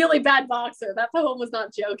 I'm a really bad boxer. That poem was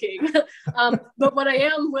not joking. But what I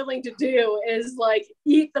am willing to do is like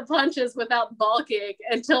eat the punches without balking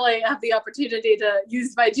until I have the opportunity to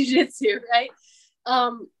use my jiu-jitsu, right?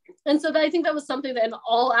 And so I think that was something that in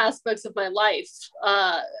all aspects of my life,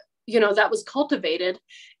 that was cultivated.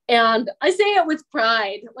 And I say it with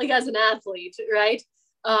pride, like as an athlete, right?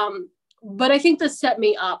 But I think this set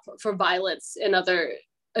me up for violence in other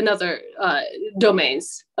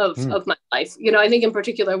domains of my life. I think in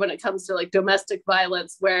particular when it comes to like domestic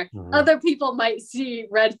violence, where other people might see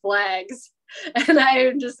red flags, and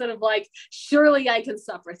I'm just sort of like, surely I can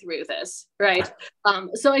suffer through this, right?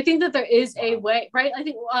 So I think that there is a way, right? I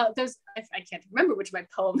think there's, I can't remember which of my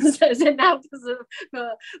poems is it now,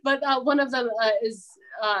 but one of them is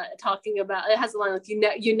talking about, it has a line like,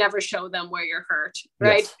 you never show them where you're hurt,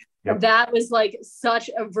 right? Yes. Yep. That was like such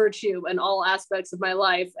a virtue in all aspects of my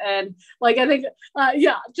life. And like, I think,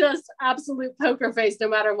 just absolute poker face no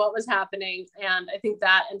matter what was happening. And I think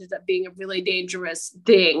that ended up being a really dangerous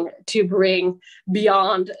thing to bring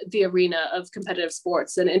beyond the arena of competitive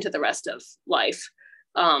sports and into the rest of life.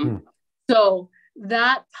 So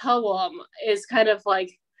that poem is kind of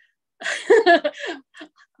like,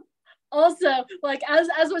 also, like as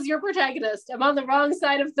was your protagonist, I'm on the wrong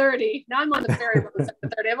side of 30. Now I'm on the very wrong side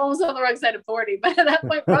of 30. I'm almost on the wrong side of 40. But at that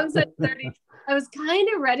point, wrong side of 30, I was kind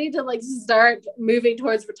of ready to like start moving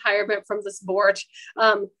towards retirement from the sport.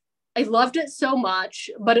 I loved it so much,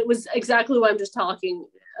 but it was exactly what I'm just talking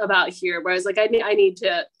about here, where I was like, I need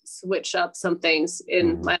to switch up some things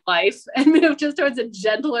in my life and move just towards a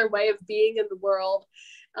gentler way of being in the world.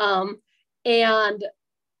 And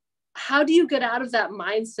how do you get out of that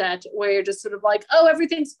mindset where you're just sort of like, oh,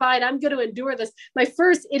 everything's fine, I'm going to endure this? My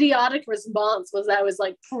first idiotic response was I was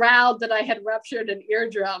like proud that I had ruptured an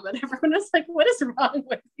eardrum, and everyone was like, what is wrong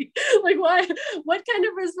with you? Like, why? What kind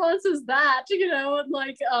of response is that? You know, and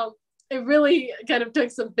like, it really kind of took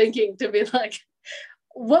some thinking to be like,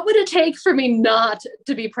 what would it take for me not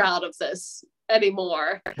to be proud of this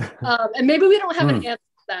anymore? And maybe we don't have an answer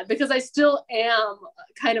that, because I still am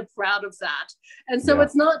kind of proud of that. And so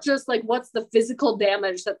it's not just like, what's the physical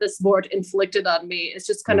damage that this sport inflicted on me? It's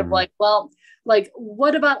just kind of like, well, like,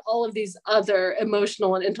 what about all of these other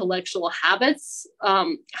emotional and intellectual habits?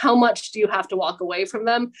 How much do you have to walk away from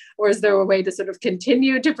them? Or is there a way to sort of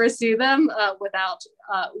continue to pursue them without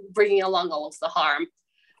bringing along all of the harm?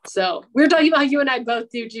 So we're talking about how you and I both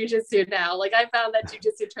do jujitsu now. Like, I found that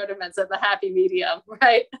jujitsu tournaments are the happy medium,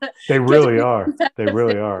 right? They really are. They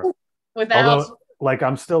really are. Although, like,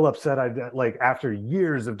 I'm still upset. Like, after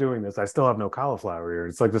years of doing this, I still have no cauliflower ear.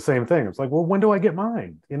 It's like the same thing. It's like, well, when do I get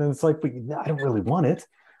mine? You know, it's like, but I don't really want it.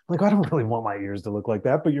 Like, I don't really want my ears to look like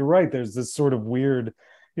that. But you're right. There's this sort of weird,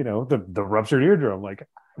 you know, the ruptured eardrum. Like,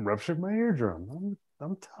 I ruptured my eardrum.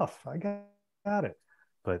 I'm tough. I got it.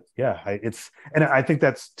 But yeah, and I think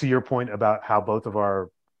that's to your point about how both of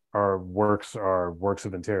our works are works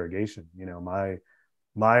of interrogation. You know,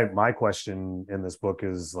 my question in this book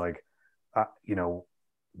is like, you know,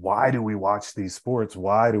 why do we watch these sports?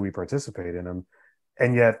 Why do we participate in them?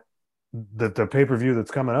 And yet, the pay-per-view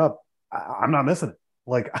that's coming up, I'm not missing it.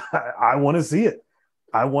 Like, I want to see it.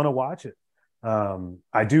 I want to watch it.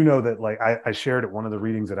 I do know that, like, I shared at one of the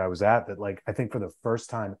readings that I was at that, like, I think for the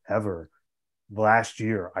first time ever last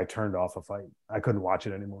year, I turned off a fight. I couldn't watch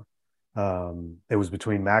it anymore. It was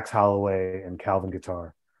between Max Holloway and Calvin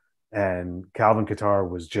Kattar. And Calvin Kattar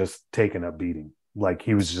was just taking a beating. Like,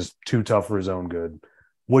 he was just too tough for his own good,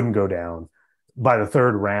 wouldn't go down. By the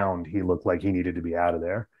third round, he looked like he needed to be out of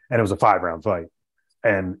there. And it was a 5-round fight.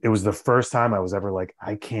 And it was the first time I was ever like,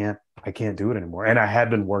 I can't do it anymore. And I had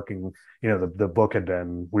been working, you know, the book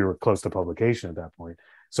we were close to publication at that point.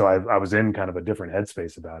 So I was in kind of a different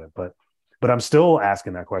headspace about it. But I'm still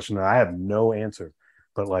asking that question, and I have no answer.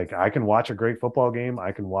 But like, I can watch a great football game.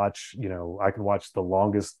 I can watch the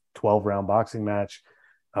longest 12-round boxing match,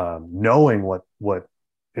 knowing what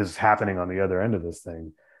is happening on the other end of this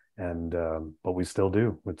thing. And but we still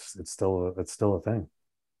do. It's still a thing.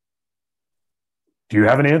 Do you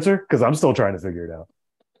have an answer? Because I'm still trying to figure it out.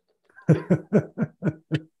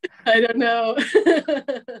 I don't know.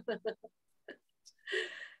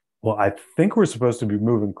 Well, I think we're supposed to be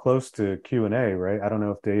moving close to Q&A, right? I don't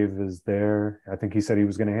know if Dave is there. I think he said he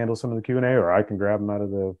was going to handle some of the Q&A, or I can grab him out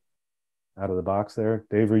of the box there.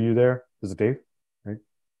 Dave, are you there? Is it Dave? Right?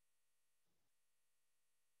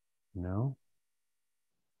 No.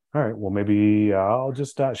 All right. Well, maybe I'll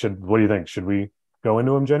just what do you think? Should we go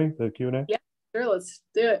into him, Jenny? The Q&A? Yeah, sure. Let's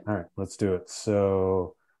do it. All right, let's do it.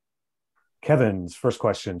 So, Kevin's first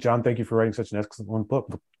question: John, thank you for writing such an excellent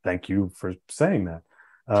book. Thank you for saying that.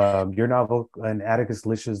 Your novel and Atticus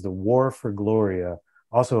Lich's The War for Gloria,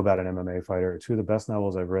 also about an MMA fighter, are two of the best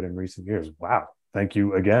novels I've read in recent years. Wow. Thank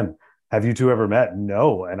you again. Have you two ever met?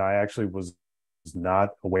 No. And I actually was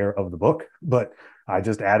not aware of the book, but I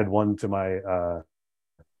just added one to my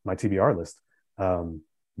my TBR list.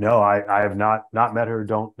 No, I have not met her,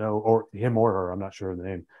 don't know, or him or her. I'm not sure of the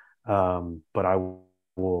name. But I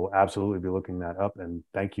will absolutely be looking that up, and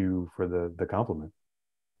thank you for the compliment.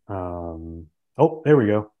 Oh, there we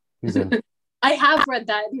go. He's in. I have read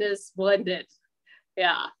that and it's splendid.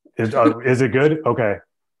 Yeah. Is it good? Okay,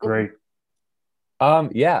 great.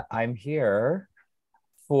 Yeah, I'm here.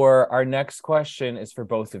 For our next question is for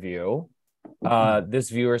both of you. This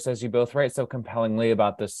viewer says you both write so compellingly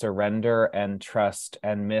about the surrender and trust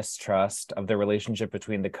and mistrust of the relationship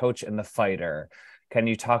between the coach and the fighter. Can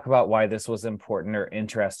you talk about why this was important or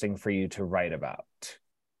interesting for you to write about?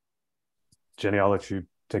 Jenny, I'll let you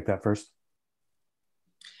take that first.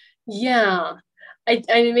 Yeah. I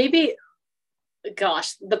mean, maybe,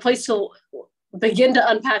 gosh, the place to begin to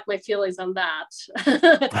unpack my feelings on that.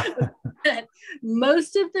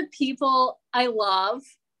 Most of the people I love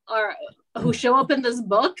who show up in this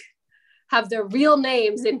book have their real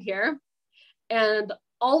names in here. And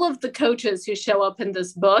all of the coaches who show up in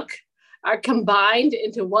this book are combined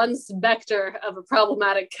into one specter of a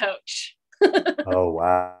problematic coach. Oh,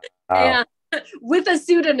 wow. And with a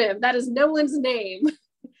pseudonym, that is no one's name.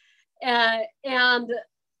 And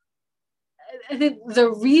I think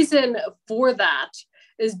the reason for that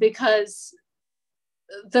is because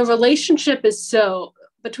the relationship is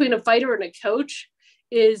between a fighter and a coach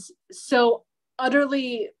is so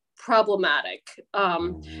utterly problematic.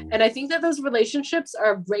 And I think that those relationships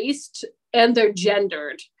are raced and they're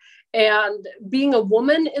gendered. And being a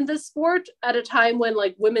woman in this sport at a time when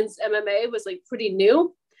like women's MMA was like pretty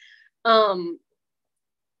new,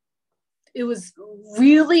 it was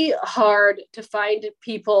really hard to find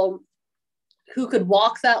people who could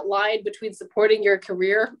walk that line between supporting your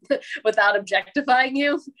career without objectifying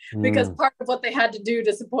you, because part of what they had to do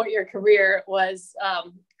to support your career was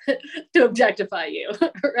to objectify you,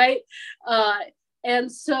 right? And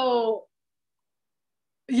so,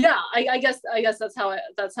 yeah, I guess that's how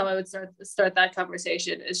I would start that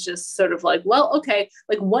conversation. It's just sort of like, well, okay,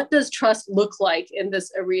 like what does trust look like in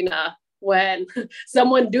this arena when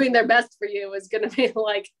someone doing their best for you is going to be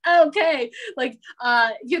like, okay, like,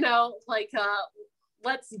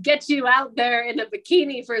 let's get you out there in a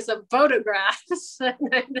bikini for some photographs. And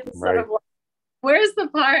it's sort of like, where's the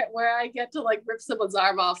part where I get to like rip someone's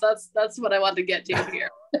arm off? That's what I want to get to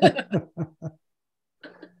here.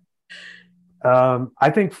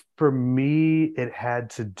 I think for me, it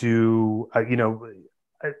had to do,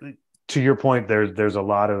 to your point, there's a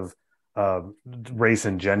lot of race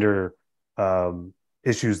and gender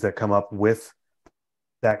issues that come up with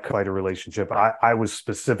that fighter relationship. I was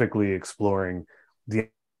specifically exploring the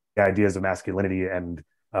ideas of masculinity and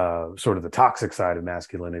sort of the toxic side of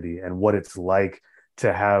masculinity and what it's like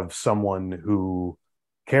to have someone who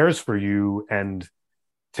cares for you and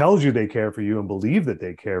tells you they care for you and believe that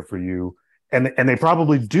they care for you. And they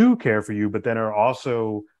probably do care for you, but then are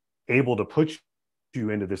also able to put you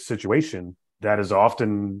into this situation that is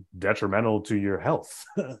often detrimental to your health.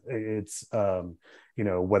 It's,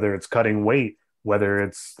 whether it's cutting weight, whether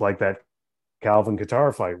it's like that Calvin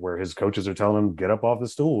Kattar fight where his coaches are telling him, get up off the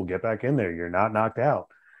stool, get back in there. You're not knocked out.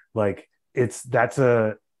 Like that's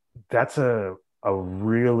a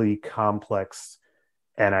really complex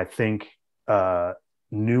and I think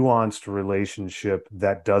nuanced relationship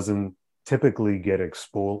that doesn't typically get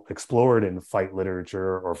explored in fight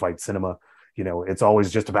literature or fight cinema. It's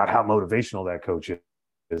always just about how motivational that coach is.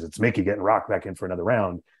 It's Mickey getting rocked back in for another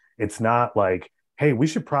round. It's not like, hey, we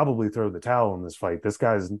should probably throw the towel in this fight. This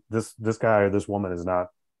guy or this woman is not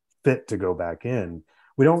fit to go back in.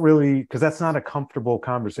 We don't really, because that's not a comfortable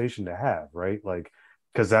conversation to have, right? Like,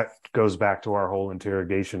 because that goes back to our whole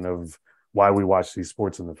interrogation of why we watch these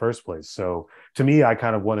sports in the first place. So to me, I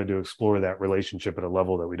kind of wanted to explore that relationship at a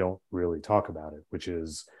level that we don't really talk about it, which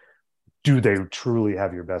is, do they truly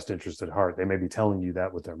have your best interest at heart? They may be telling you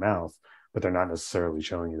that with their mouth, but they're not necessarily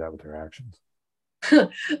showing you that with their actions.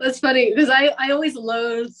 That's funny because I always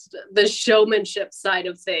loathed the showmanship side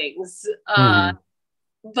of things.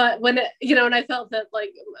 But when and I felt that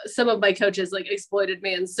like some of my coaches like exploited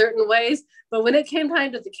me in certain ways, but when it came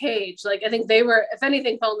time to the cage, like I think they were, if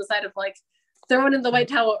anything, fell on the side of like throwing in the white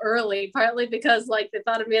towel early, partly because like they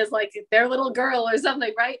thought of me as like their little girl or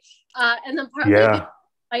something, right? And then partly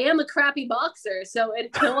I am a crappy boxer, so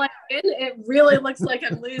until I win, it really looks like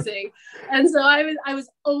I'm losing. And so I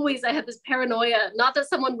had this paranoia, not that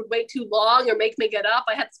someone would wait too long or make me get up.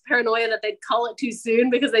 I had this paranoia that they'd call it too soon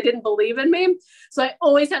because they didn't believe in me. So I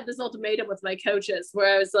always had this ultimatum with my coaches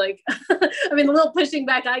where I was like, I mean, the little pushing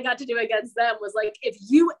back I got to do against them was like, if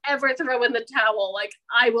you ever throw in the towel, like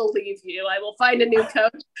I will leave you. I will find a new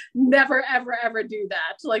coach. Never, ever, ever do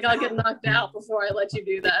that. Like I'll get knocked out before I let you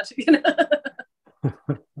do that.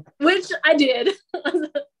 Which I did.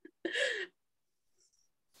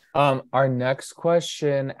 Our next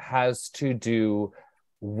question has to do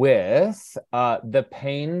with the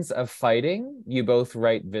pains of fighting. You both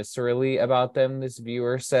write viscerally about them, this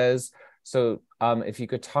viewer says. So if you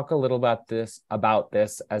could talk a little about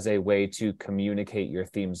this as a way to communicate your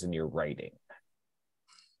themes in your writing.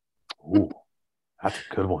 Ooh, that's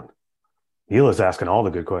a good one. Hila's asking all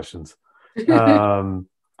the good questions.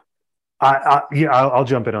 I'll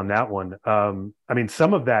jump in on that one. I mean,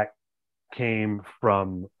 some of that came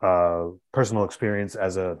from personal experience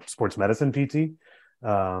as a sports medicine PT.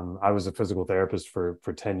 I was a physical therapist for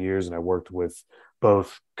 10 years, and I worked with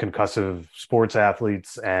both concussive sports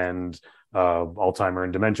athletes and Alzheimer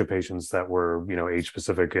and dementia patients that were, age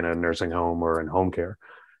specific in a nursing home or in home care.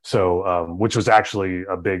 So, which was actually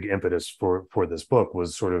a big impetus for this book,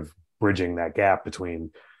 was sort of bridging that gap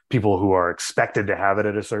between people who are expected to have it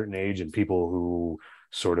at a certain age and people who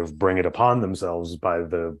sort of bring it upon themselves by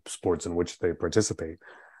the sports in which they participate.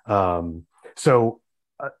 So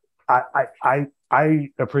I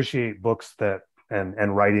appreciate books that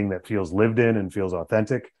and writing that feels lived in and feels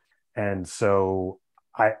authentic. And so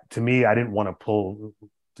to me, I didn't want to pull,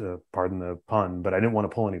 pardon the pun, but I didn't want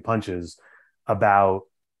to pull any punches about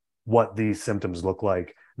what these symptoms look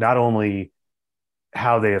like, not only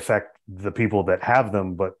how they affect the people that have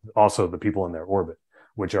them, but also the people in their orbit,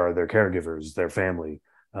 which are their caregivers, their family.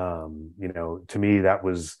 To me, that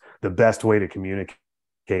was the best way to communicate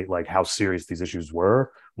like how serious these issues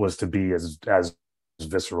were, was to be as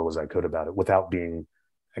visceral as I could about it without being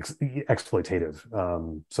exploitative.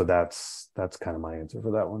 So that's kind of my answer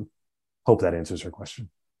for that one. Hope that answers her question.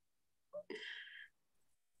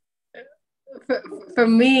 For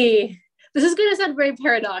me, this is going to sound very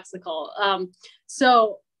paradoxical.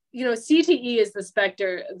 So, CTE is the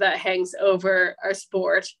specter that hangs over our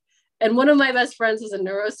sport. And one of my best friends is a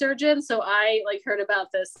neurosurgeon. So I heard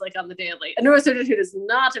about this on the daily. A neurosurgeon who does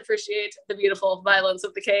not appreciate the beautiful violence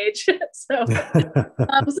of the cage. So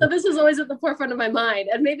this is always at the forefront of my mind.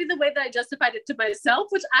 And maybe the way that I justified it to myself,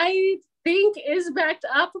 which I think is backed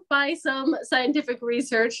up by some scientific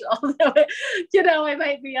research, although, I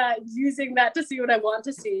might be using that to see what I want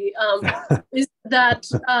to see, is that,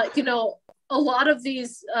 a lot of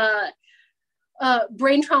these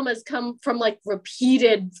brain traumas come from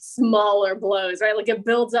repeated smaller blows, right? It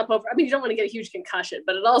builds up over, you don't want to get a huge concussion,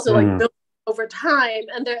 but it also builds over time.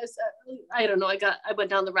 And there's, I don't know, I went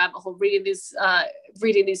down the rabbit hole reading these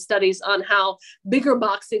studies on how bigger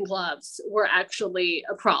boxing gloves were actually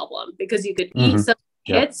a problem, because you could eat some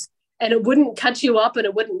hits and it wouldn't cut you up and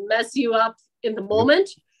it wouldn't mess you up in the moment.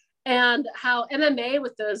 And how MMA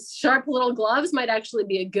with those sharp little gloves might actually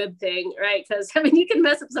be a good thing, right? Because you can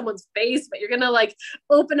mess up someone's face, but you're gonna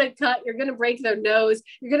open a cut, you're gonna break their nose,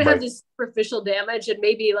 you're gonna have this superficial damage and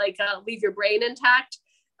maybe leave your brain intact.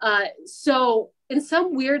 So in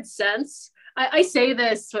some weird sense, I say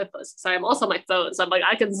this with, sorry, I'm also on my phone, so I'm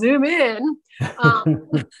I can zoom in. I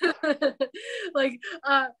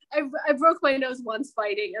broke my nose once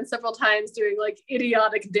fighting, and several times doing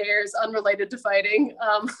idiotic dares unrelated to fighting.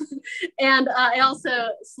 And I also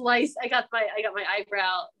I got my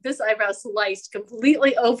this eyebrow sliced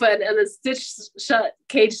completely open and then stitched shut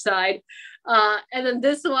cage side. And then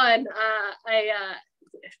this one,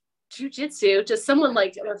 jujitsu, just someone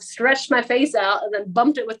stretched my face out and then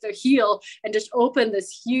bumped it with their heel and just opened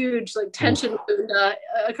this huge tension wound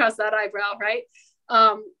across that eyebrow, right?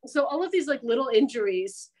 So all of these little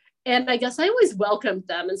injuries, and I guess I always welcomed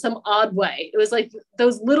them in some odd way. It was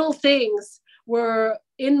those little things were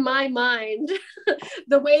in my mind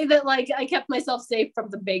the way that I kept myself safe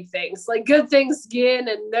from the big things. Good things, skin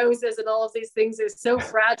and noses and all of these things are so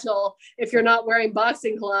fragile if you're not wearing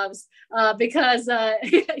boxing gloves, because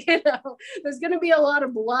there's going to be a lot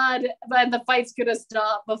of blood, and the fight's going to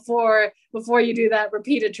stop before you do that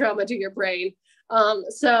repeated trauma to your brain.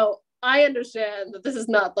 So I understand that this is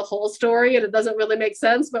not the whole story and it doesn't really make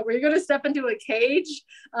sense, but when you're going to step into a cage,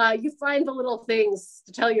 you find the little things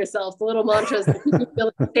to tell yourself, the little mantras that keep you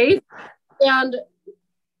feeling safe. And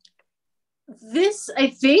this, I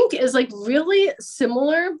think, is really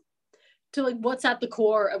similar to what's at the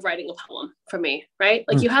core of writing a poem for me, right?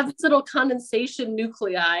 You have these little condensation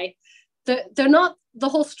nuclei. They're not the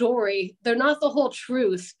whole story. They're not the whole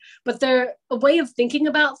truth, but they're a way of thinking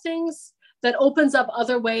about things that opens up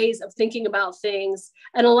other ways of thinking about things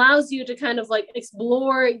and allows you to kind of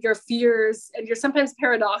explore your fears and your sometimes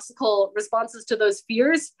paradoxical responses to those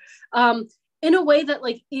fears in a way that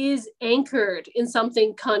is anchored in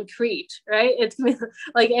something concrete, right? It's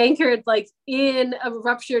anchored in a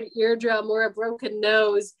ruptured eardrum or a broken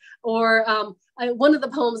nose, or one of the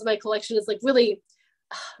poems in my collection is really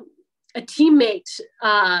a teammate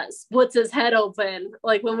splits his head open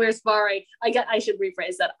when we were sparring. I should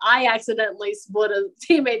rephrase that. I accidentally split a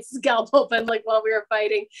teammate's scalp open while we were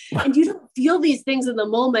fighting. And you don't feel these things in the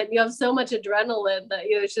moment. You have so much adrenaline that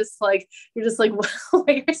it's just you're just well,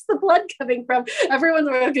 where's the blood coming from? Everyone's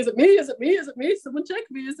is it me? Is it me? Is it me? Someone check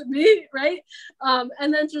me. Is it me? Right?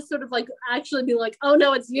 And then just sort of actually be oh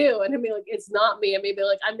no, it's you. And he'll be it's not me. And maybe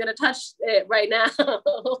I'm gonna touch it right now.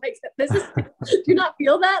 This is, do you not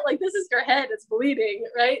feel that? This is your head, it's bleeding,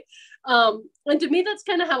 right? And to me, that's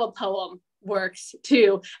kind of how a poem works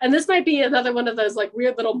too. And this might be another one of those like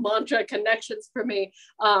weird little mantra connections for me.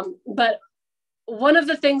 But one of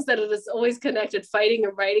the things that it has always connected fighting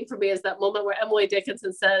and writing for me is that moment where Emily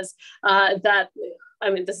Dickinson says that, I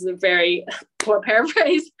mean, this is a very poor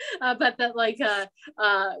paraphrase, but that like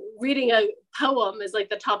reading a poem is like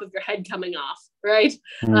the top of your head coming off, right?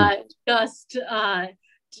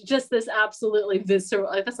 Just this absolutely visceral,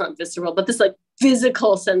 like, that's not visceral, but this like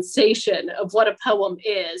physical sensation of what a poem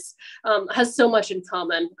is, has so much in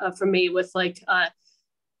common for me with like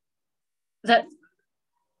that,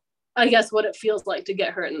 I guess, what it feels like to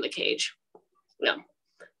get her in the cage. Yeah.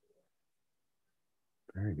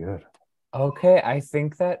 Very good. Okay, I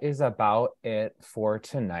think that is about it for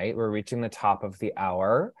tonight. We're reaching the top of the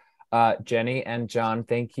hour. Jenny and John,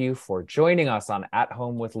 thank you for joining us on At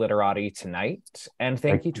Home with Literati tonight. And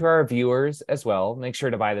thank you to our viewers as well. Make sure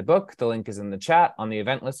to buy the book. The link is in the chat, on the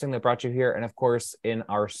event listing that brought you here, and of course, in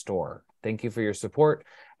our store. Thank you for your support,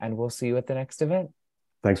 and we'll see you at the next event.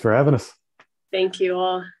 Thanks for having us. Thank you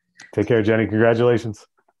all. Take care, Jenny. Congratulations.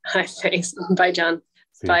 Thanks. Bye, John.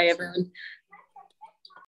 Bye, everyone.